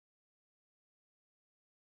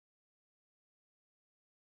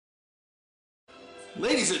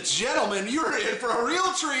Ladies and gentlemen, you're in for a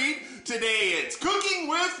real treat. Today it's Cooking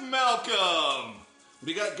with Malcolm. What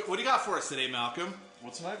do you got for us today, Malcolm?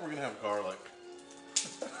 Well, tonight we're going to have garlic.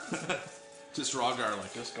 Just raw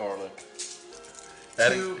garlic. Just garlic.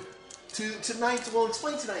 Explain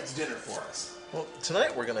tonight's dinner for us. Well,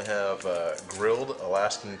 tonight we're going to have grilled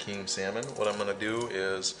Alaskan king salmon. What I'm going to do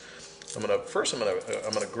is I'm going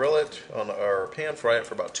to grill it on our pan, fry it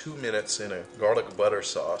for about 2 minutes in a garlic butter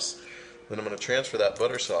sauce. Then I'm going to transfer that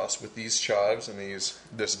butter sauce with these chives and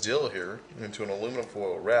this dill here into an aluminum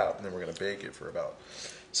foil wrap, and then we're going to bake it for about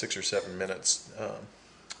 6 or 7 minutes.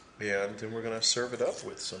 And then we're going to serve it up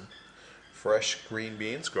with some fresh green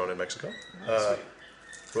beans grown in Mexico,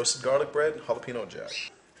 roasted garlic bread, jalapeno jack.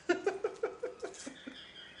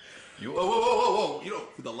 Whoa. You know,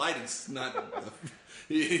 the lighting's not...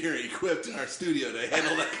 You're equipped in our studio to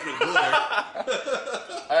handle that kind of glare.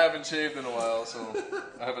 I haven't shaved in a while, so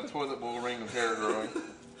I have a toilet bowl ring of hair growing.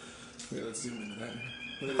 Yeah, let's zoom into that.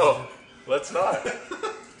 Oh, let's not.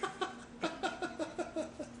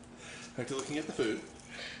 Back to looking at the food.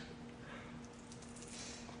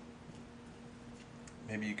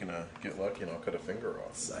 Maybe you can get lucky and I'll cut a finger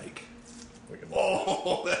off. Psych.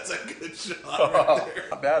 Oh, that's a good shot right there.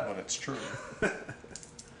 Not bad when it's true.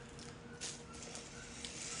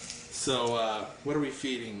 So, what are we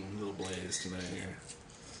feeding little Blaze tonight here?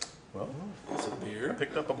 Well, some beer. I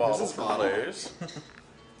picked up a bottle for Blaze.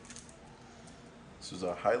 This is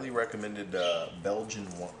a highly recommended Belgian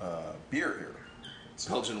beer here.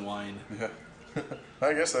 Belgian wine. Yeah.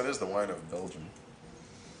 I guess that is the wine of Belgium.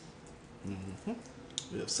 Mm-hmm.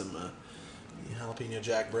 We have some jalapeno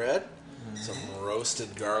jack bread, some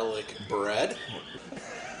roasted garlic bread.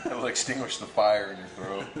 That'll extinguish the fire in your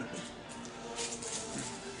throat.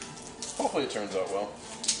 Hopefully it turns out well.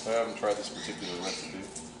 I haven't tried this particular recipe.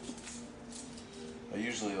 I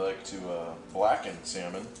usually like to blacken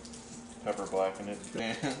salmon, pepper blacken it,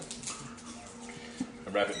 and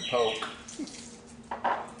wrap it in poke.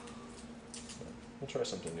 We'll try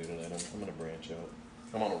something new tonight. I'm going to branch out.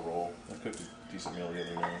 I'm on a roll. I cooked a decent meal the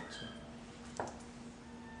other night.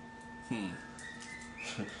 So.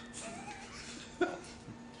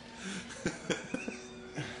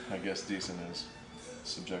 I guess decent is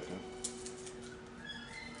subjective.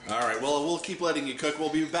 All right, well, we'll keep letting you cook. We'll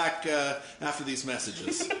be back after these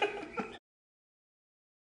messages.